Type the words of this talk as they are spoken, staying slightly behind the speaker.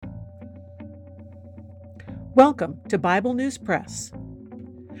Welcome to Bible News Press.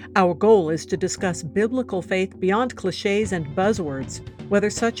 Our goal is to discuss biblical faith beyond cliches and buzzwords, whether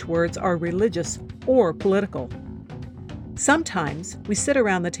such words are religious or political. Sometimes we sit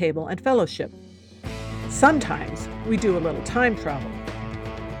around the table and fellowship. Sometimes we do a little time travel.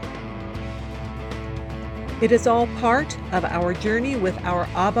 It is all part of our journey with our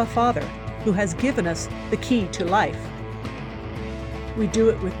Abba Father, who has given us the key to life. We do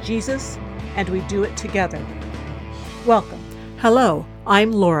it with Jesus, and we do it together. Welcome. Hello,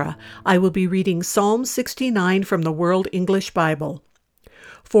 I'm Laura. I will be reading Psalm 69 from the World English Bible.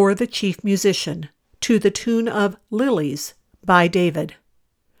 For the Chief Musician, to the tune of Lilies, by David.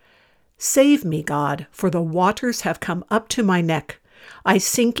 Save me, God, for the waters have come up to my neck. I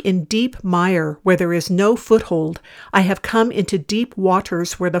sink in deep mire where there is no foothold. I have come into deep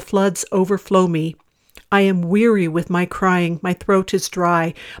waters where the floods overflow me. I am weary with my crying, my throat is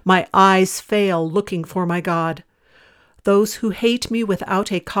dry, my eyes fail looking for my God. Those who hate me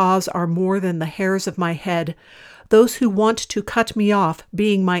without a cause are more than the hairs of my head. Those who want to cut me off,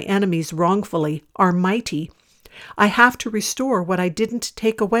 being my enemies wrongfully, are mighty. I have to restore what I didn't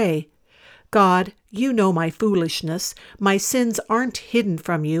take away. God, you know my foolishness. My sins aren't hidden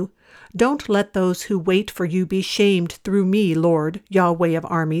from you. Don't let those who wait for you be shamed through me, Lord, Yahweh of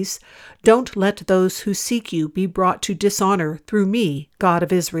armies. Don't let those who seek you be brought to dishonor through me, God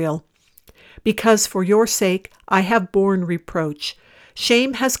of Israel. Because for your sake I have borne reproach.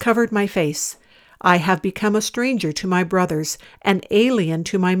 Shame has covered my face. I have become a stranger to my brothers, an alien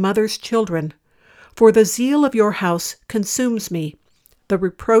to my mother's children. For the zeal of your house consumes me. The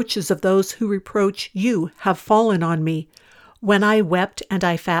reproaches of those who reproach you have fallen on me. When I wept and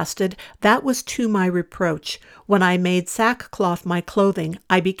I fasted, that was to my reproach. When I made sackcloth my clothing,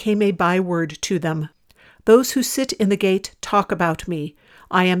 I became a byword to them. Those who sit in the gate talk about me.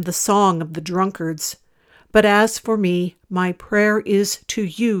 I am the song of the drunkards. But as for me, my prayer is to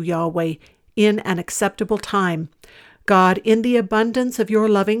you, Yahweh, in an acceptable time. God, in the abundance of your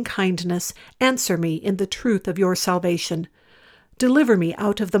loving kindness, answer me in the truth of your salvation. Deliver me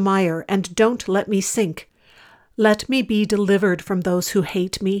out of the mire, and don't let me sink. Let me be delivered from those who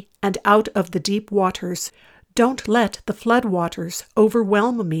hate me, and out of the deep waters. Don't let the flood waters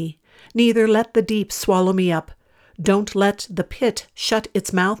overwhelm me, neither let the deep swallow me up. Don't let the pit shut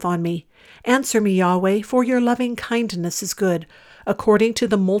its mouth on me. Answer me, Yahweh, for your loving kindness is good. According to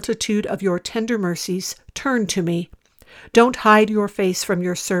the multitude of your tender mercies, turn to me. Don't hide your face from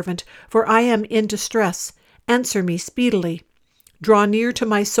your servant, for I am in distress. Answer me speedily. Draw near to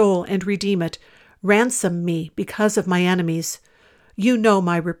my soul and redeem it. Ransom me because of my enemies. You know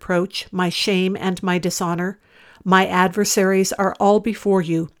my reproach, my shame, and my dishonor. My adversaries are all before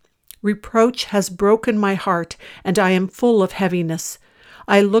you. Reproach has broken my heart, and I am full of heaviness.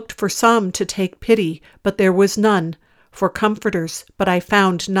 I looked for some to take pity, but there was none, for comforters, but I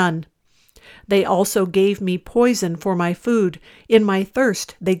found none. They also gave me poison for my food. In my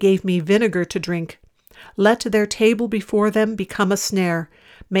thirst they gave me vinegar to drink. Let their table before them become a snare.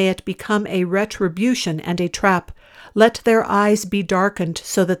 May it become a retribution and a trap. Let their eyes be darkened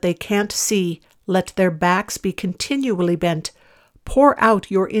so that they can't see. Let their backs be continually bent. Pour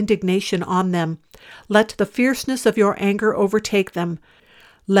out your indignation on them. Let the fierceness of your anger overtake them.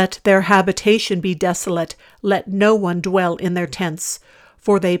 Let their habitation be desolate. Let no one dwell in their tents.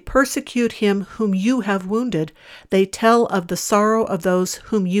 For they persecute him whom you have wounded. They tell of the sorrow of those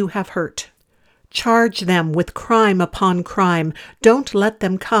whom you have hurt. Charge them with crime upon crime. Don't let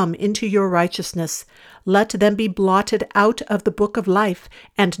them come into your righteousness. Let them be blotted out of the book of life,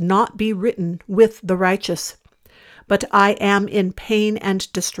 and not be written with the righteous. But I am in pain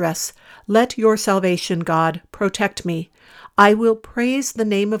and distress. Let your salvation, God, protect me. I will praise the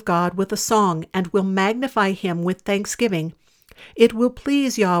name of God with a song, and will magnify him with thanksgiving. It will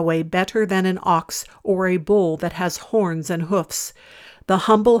please Yahweh better than an ox or a bull that has horns and hoofs. The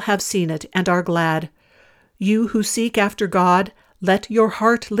humble have seen it and are glad. You who seek after God, let your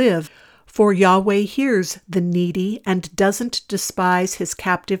heart live, for Yahweh hears the needy and doesn't despise his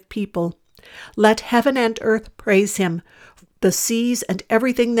captive people. Let heaven and earth praise him, the seas and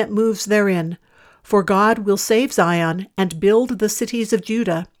everything that moves therein. For God will save Zion and build the cities of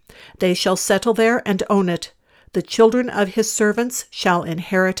Judah. They shall settle there and own it. The children of his servants shall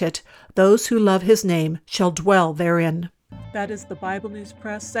inherit it. Those who love his name shall dwell therein. That is the Bible News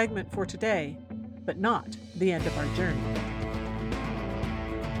Press segment for today, but not the end of our journey.